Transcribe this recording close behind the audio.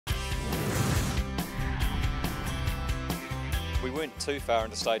we weren't too far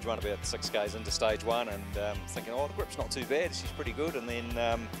into stage one, about 6 k's into stage one, and thinking, oh, the grip's not too bad, she's pretty good. And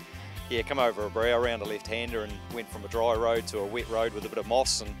then, yeah, come over a brow around a left-hander and went from a dry road to a wet road with a bit of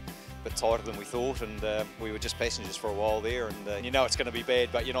moss and a bit tighter than we thought. And we were just passengers for a while there, and you know it's going to be bad,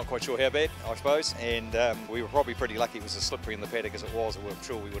 but you're not quite sure how bad, I suppose. And we were probably pretty lucky it was as slippery in the paddock as it was, or I'm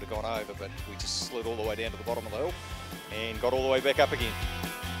sure we would have gone over, but we just slid all the way down to the bottom of the hill and got all the way back up again.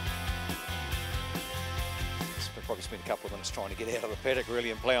 Probably spent a couple of minutes trying to get out of the paddock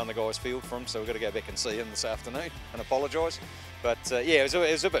really and plough on the guy's field for him, so we've got to go back and see him this afternoon and apologise. But yeah, it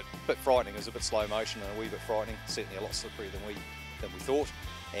was a bit frightening. It was a bit slow motion and a wee bit frightening. Certainly a lot slipperier than we thought,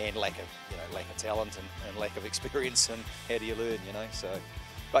 and lack of talent and lack of experience. And how do you learn, you know? So,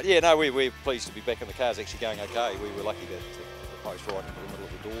 but yeah, no, we're pleased to be back, and the car's actually going okay. We were lucky to post right into the middle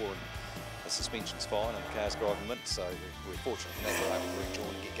of the door, and the suspension's fine, and the car's driving mint. So we're fortunate in that we're able to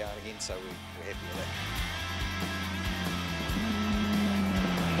rejoin and get going again. So we're happy with that.